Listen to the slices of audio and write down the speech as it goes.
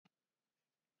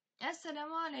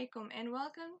Assalamu alaikum and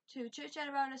welcome to Chit Chat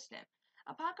About Islam,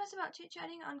 a podcast about chit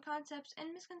chatting on concepts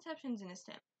and misconceptions in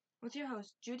Islam, with your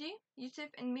hosts Judy, Yusuf,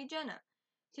 and me, Jenna.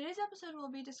 Today's episode will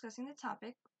be discussing the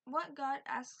topic, what God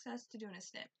asks us to do in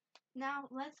Islam. Now,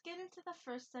 let's get into the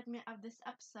first segment of this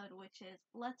episode, which is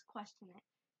Let's Question It.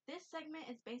 This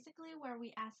segment is basically where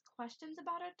we ask questions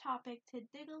about our topic to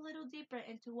dig a little deeper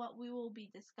into what we will be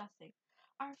discussing.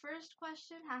 Our first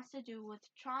question has to do with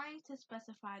trying to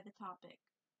specify the topic.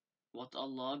 What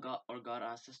God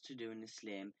asks us to do in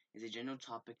Islam is a general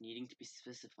topic needing to be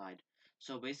specified.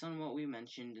 So, based on what we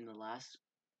mentioned in the last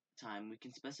time, we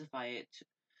can specify it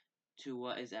to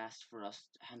what is asked for us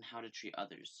and how to treat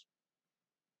others.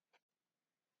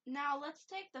 Now, let's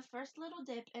take the first little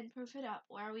dip and proof it up,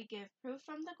 where we give proof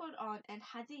from the Quran and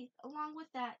Hadith, along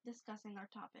with that, discussing our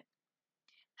topic.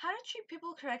 How to treat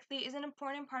people correctly is an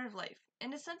important part of life,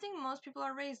 and is something most people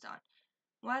are raised on.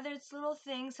 Whether it's little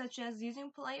things such as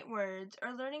using polite words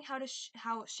or learning how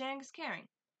sharing is caring.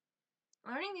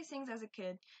 Learning these things as a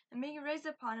kid and being raised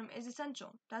upon them is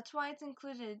essential. That's why it's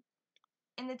included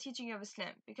in the teaching of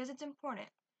Islam, because it's important.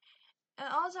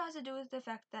 It also has to do with the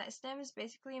fact that Islam is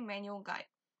basically a manual guide,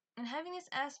 and having this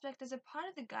aspect as a part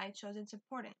of the guide shows its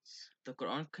importance. The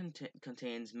Quran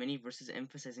contains many verses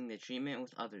emphasizing the treatment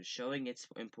with others, showing its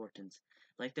importance,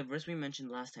 like the verse we mentioned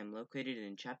last time, located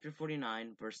in chapter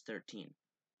 49, verse 13.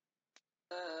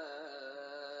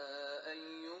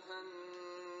 أيها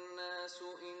الناس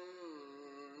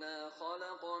إنا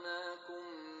خلقناكم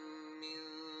من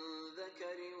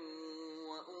ذكر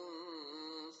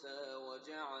وأنثى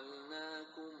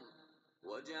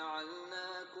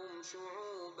وجعلناكم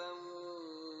شعوبا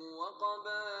وقبائل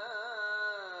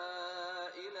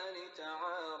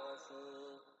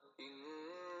لتعارفوا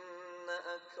إن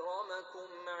أكرمكم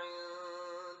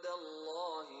عند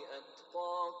الله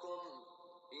أتقاكم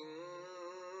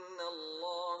إن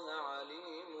الله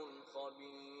عليم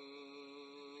خبير.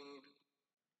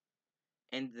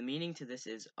 And the meaning to this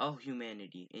is, O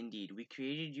humanity, indeed, we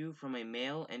created you from a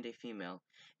male and a female,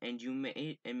 and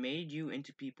made you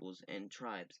into peoples and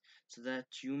tribes, so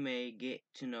that you may get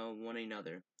to know one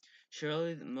another.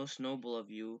 Surely the most noble of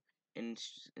you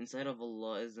inside of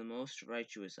Allah is the most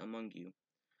righteous among you.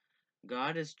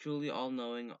 God is truly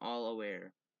all-knowing,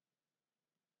 all-aware.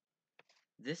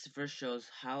 This verse shows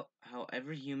how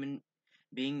every human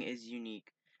being is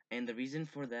unique, and the reason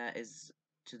for that is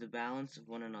to the balance of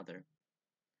one another.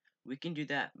 We can do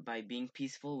that by being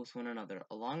peaceful with one another,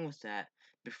 along with that,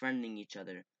 befriending each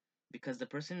other. Because the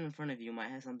person in front of you might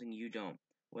have something you don't,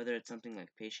 whether it's something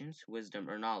like patience, wisdom,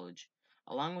 or knowledge.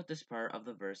 Along with this part of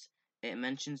the verse, it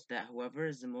mentions that whoever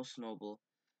is the most noble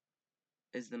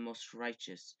is the most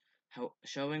righteous,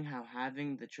 showing how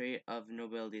having the trait of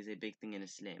nobility is a big thing in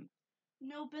Islam.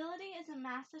 Nobility is a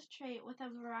massive trait with a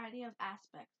variety of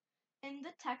aspects. In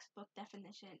the textbook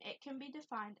definition, it can be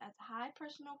defined as high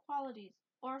personal qualities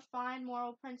or fine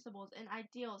moral principles and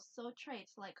ideals, so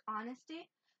traits like honesty,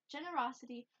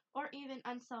 generosity, or even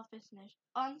unselfishness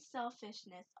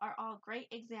are all great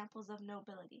examples of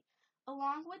nobility.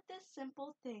 Along with this,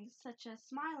 simple things such as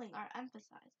smiling are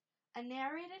emphasized. A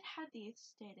narrated hadith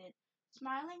stated,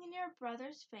 "Smiling in your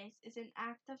brother's face is an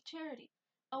act of charity."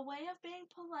 A way of being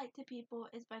polite to people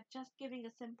is by just giving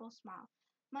a simple smile.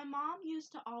 My mom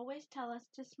used to always tell us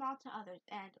to smile to others,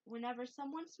 and whenever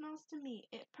someone smiles to me,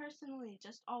 it personally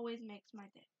just always makes my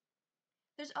day.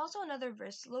 There's also another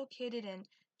verse located in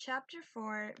chapter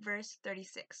 4, verse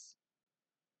 36.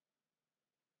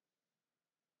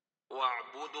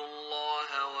 واعبدوا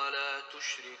الله ولا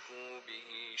تشركوا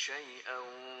به شيئا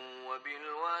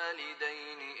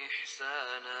وبالوالدين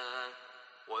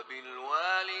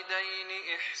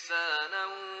إحسانا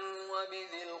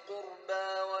وبذي القربى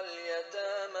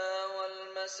واليتامى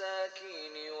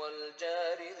والمساكين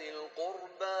والجار ذي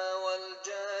القربى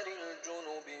والجار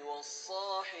الجنب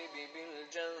والصاحب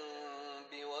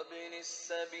بالجنب وابن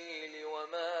السبيل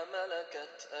وما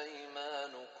ملكت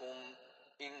أيمانكم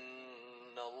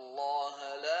إن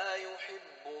الله لا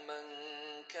يحب من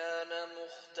كان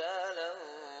مختالا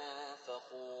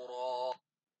فخورا.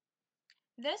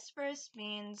 This verse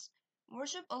means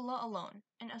worship Allah alone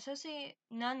and associate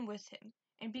none with Him,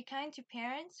 and be kind to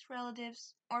parents,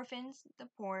 relatives, orphans, the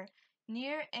poor,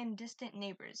 near and distant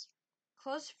neighbors,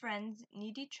 close friends,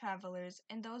 needy travelers,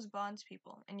 and those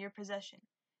bondspeople in your possession.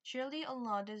 Surely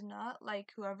Allah does not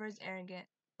like whoever is arrogant,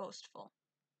 boastful.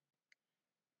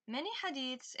 Many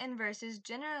hadiths and verses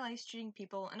generalize treating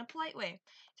people in a polite way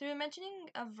through mentioning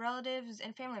of relatives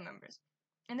and family members.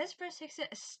 And this verse takes it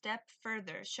a step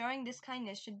further, showing this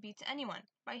kindness should be to anyone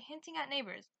by hinting at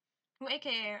neighbors, who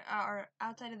aka are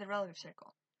outside of the relative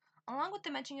circle. Along with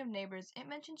the mentioning of neighbors, it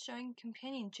mentions showing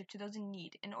companionship to those in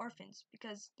need and orphans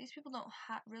because these people don't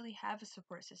really have a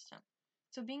support system.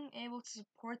 So being able to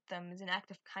support them is an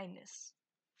act of kindness.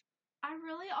 I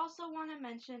really also want to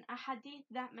mention a hadith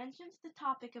that mentions the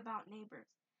topic about neighbors.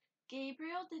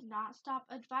 Gabriel did not stop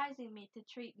advising me to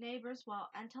treat neighbors well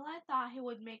until I thought he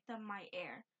would make them my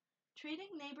heir.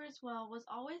 Treating neighbors well was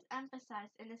always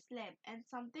emphasized in Islam, and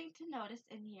something to notice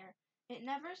in here. It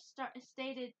never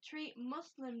stated treat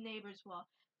Muslim neighbors well,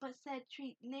 but said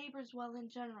treat neighbors well in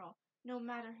general, no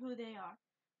matter who they are.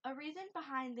 A reason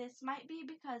behind this might be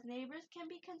because neighbors can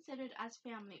be considered as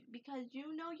family, because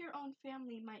you know your own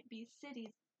family might be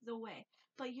cities away,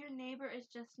 but your neighbor is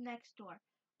just next door,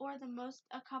 or the most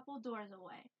a couple doors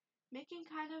away, making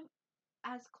kind of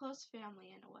as close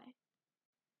family in a way.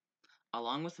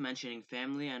 Along with mentioning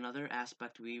family, another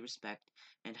aspect we respect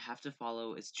and have to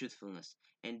follow is truthfulness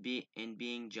and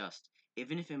being just,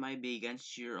 even if it might be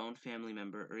against your own family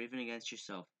member or even against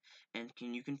yourself. And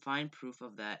you can find proof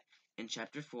of that in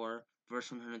chapter 4, verse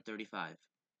 135.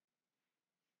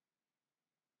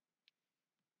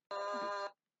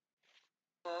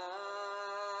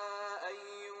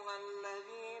 أيها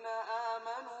الذين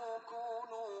آمنوا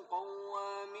كونوا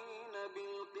قوامين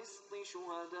بالقسط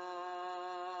شهداء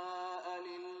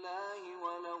لله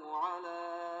ولو على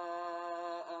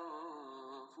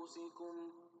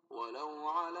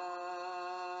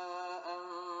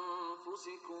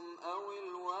أنفسكم أو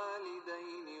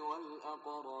الوالدين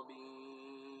والأقربين.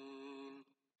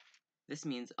 This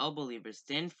means, all believers,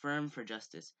 stand firm for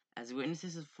justice, as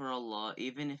witnesses for Allah,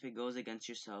 even if it goes against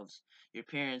yourselves, your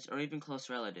parents, or even close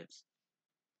relatives.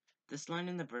 This line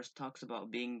in the verse talks about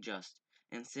being just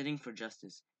and sitting for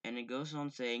justice, and it goes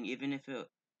on saying even if it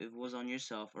was on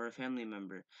yourself or a family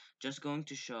member, just going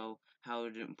to show how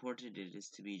important it is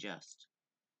to be just.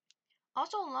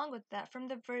 Also, along with that, from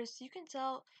the verse, you can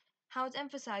tell how it's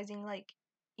emphasizing, like,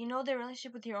 their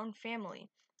relationship with your own family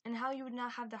and how you would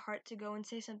not have the heart to go and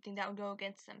say something that would go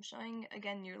against them, showing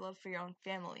again your love for your own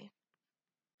family.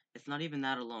 It's not even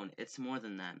that alone, it's more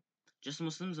than that. Just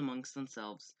Muslims amongst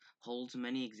themselves holds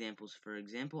many examples. For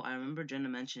example, I remember Jenna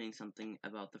mentioning something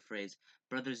about the phrase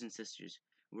brothers and sisters,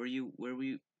 where you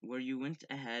went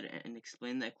ahead and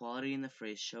explained the equality in the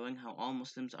phrase, showing how all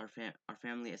Muslims are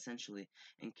family essentially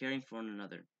and caring for one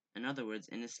another. In other words,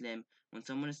 in Islam, when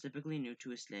someone is typically new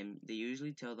to Islam, they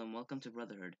usually tell them welcome to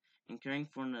brotherhood, and caring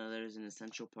for one another is an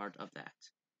essential part of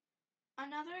that.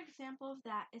 Another example of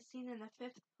that is seen in the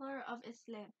fifth pillar of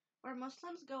Islam, where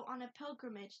Muslims go on a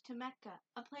pilgrimage to Mecca,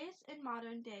 a place in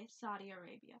modern-day Saudi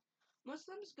Arabia.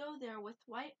 Muslims go there with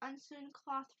white unsewn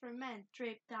cloth for men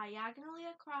draped diagonally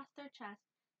across their chest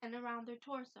and around their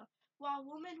torso, while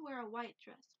women wear a white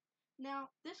dress. Now,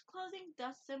 this clothing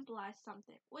does symbolize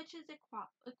something, which is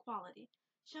equality,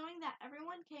 showing that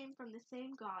everyone came from the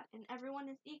same God and everyone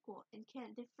is equal and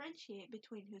can't differentiate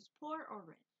between who's poor or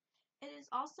rich. It is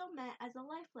also meant as a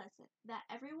life lesson that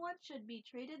everyone should be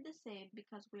treated the same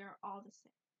because we are all the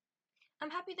same. I'm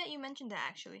happy that you mentioned that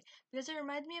actually, because it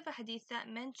reminds me of a hadith that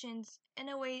mentions, in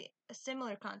a way, a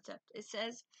similar concept. It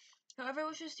says, whoever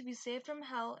wishes to be saved from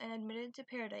hell and admitted to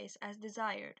paradise as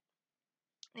desired,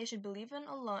 they should believe in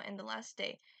Allah and the last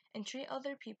day and treat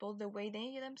other people the way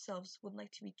they themselves would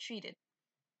like to be treated.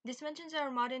 This mentions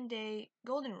our modern day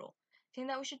golden rule, saying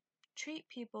that we should treat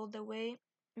people the way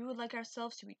we would like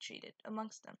ourselves to be treated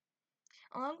amongst them.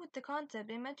 Along with the concept,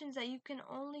 it mentions that you can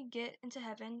only get into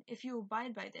heaven if you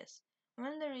abide by this.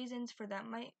 One of the reasons for that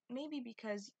may be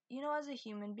because, as a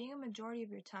human, being a majority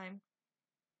of your time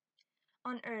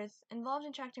on earth involves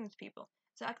interacting with people,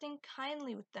 so acting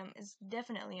kindly with them is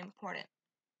definitely important.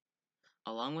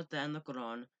 Along with that in the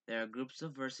Quran, there are groups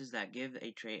of verses that give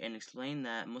a trait and explain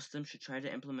that Muslims should try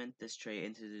to implement this trait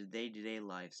into their day-to-day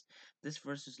lives. This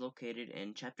verse is located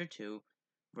in chapter 2,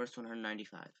 verse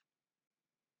 195.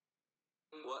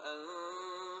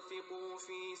 وأنفقوا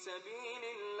في سبيل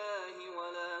الله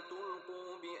ولا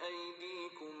تلقوا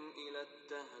بأيديكم إلى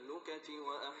التهلكة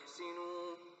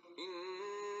وأحسنوا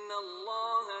إن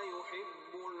الله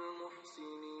يحب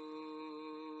المحسنين.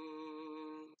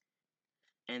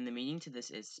 And the meaning to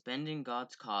this is spend in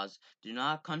God's cause. Do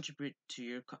not contribute to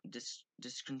your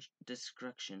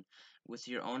destruction with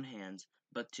your own hands,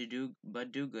 but do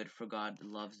good, for God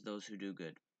loves those who do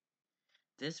good.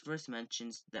 This verse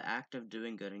mentions the act of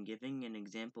doing good and giving an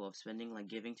example of spending like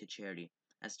giving to charity,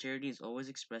 as charity is always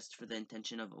expressed for the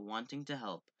intention of wanting to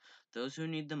help those who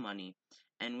need the money,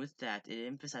 and with that it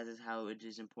emphasizes how it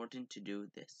is important to do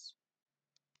this.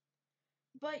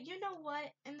 But you know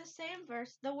what? In the same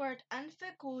verse, the word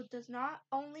anfiqu does not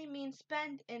only mean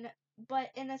spend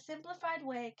but in a simplified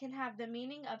way can have the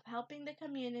meaning of helping the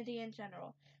community in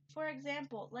general. For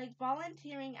example, like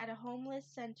volunteering at a homeless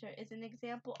center is an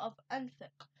example of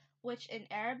anfiq, which in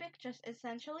Arabic just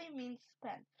essentially means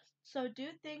spend. So do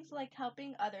things like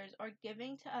helping others or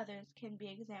giving to others can be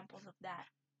examples of that.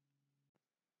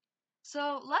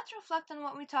 So let's reflect on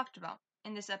what we talked about.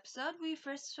 In this episode, we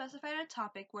first specified our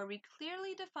topic where we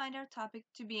clearly defined our topic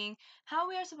to being how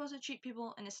we are supposed to treat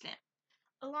people in Islam.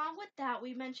 Along with that,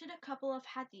 we mentioned a couple of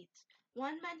hadiths.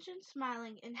 One mentioned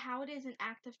smiling and how it is an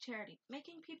act of charity,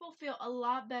 making people feel a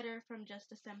lot better from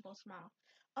just a simple smile.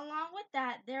 Along with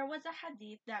that, there was a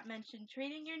hadith that mentioned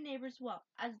treating your neighbors well,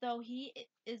 as though he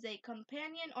is a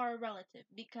companion or a relative,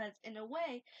 because in a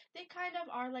way, they kind of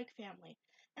are like family.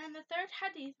 And the third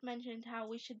hadith mentioned how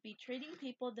we should be treating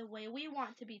people the way we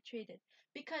want to be treated,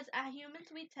 because as humans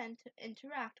we tend to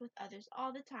interact with others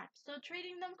all the time, so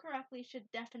treating them correctly should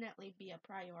definitely be a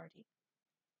priority.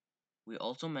 We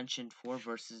also mentioned 4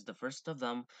 verses. The first of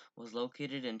them was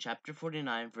located in chapter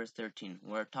 49, verse 13,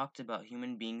 where it talked about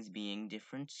human beings being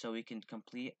different so we can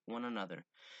complete one another.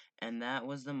 And that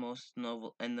was the most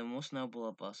noble, and the most noble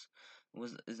of us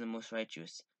is the most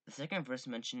righteous. The second verse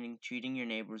mentioning treating your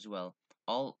neighbors well.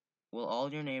 All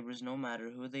your neighbors, no matter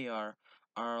who they are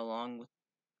along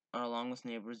with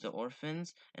neighbors, the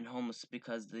orphans and homeless,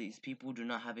 because these people do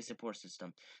not have a support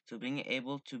system. So being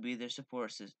able to be their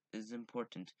is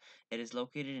important. It is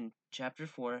located in chapter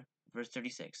 4, verse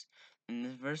 36. In the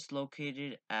verse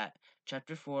located at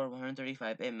chapter 4,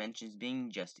 135, it mentions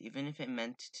being just, even if it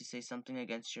meant to say something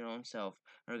against your own self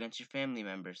or against your family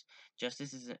members.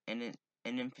 Justice is and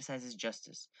emphasizes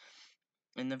justice.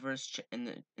 In the verse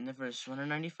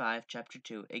 195, chapter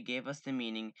 2, it gave us the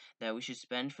meaning that we should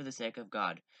spend for the sake of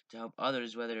God, to help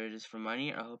others, whether it is for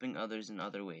money or helping others in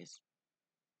other ways.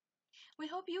 We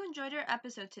hope you enjoyed our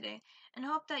episode today and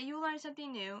hope that you learned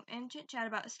something new and chit chat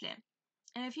about Islam.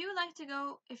 And if you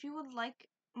would like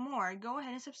more, go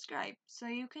ahead and subscribe so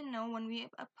you can know when we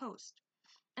post.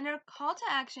 And our call to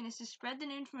action is to spread the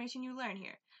new information you learn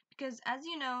here, because as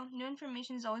you know, new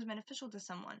information is always beneficial to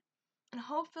someone, and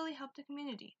hopefully help the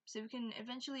community so we can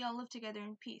eventually all live together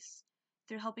in peace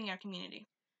through helping our community.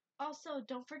 Also,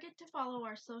 don't forget to follow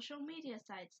our social media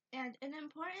sites, and an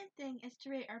important thing is to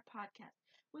rate our podcast.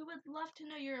 We would love to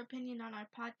know your opinion on our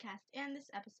podcast and this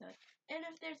episode, and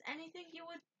if there's anything you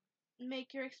would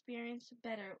make your experience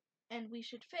better and we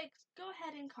should fix, go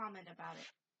ahead and comment about it.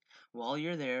 While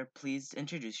you're there, please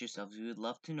introduce yourselves. We would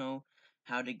love to know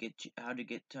how to get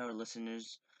to our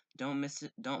listeners. Don't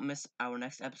miss our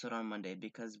next episode on Monday,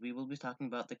 because we will be talking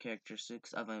about the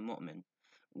characteristics of a mu'min,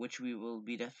 which we will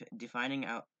be defining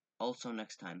out also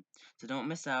next time. So don't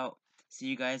miss out. See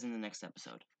you guys in the next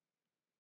episode.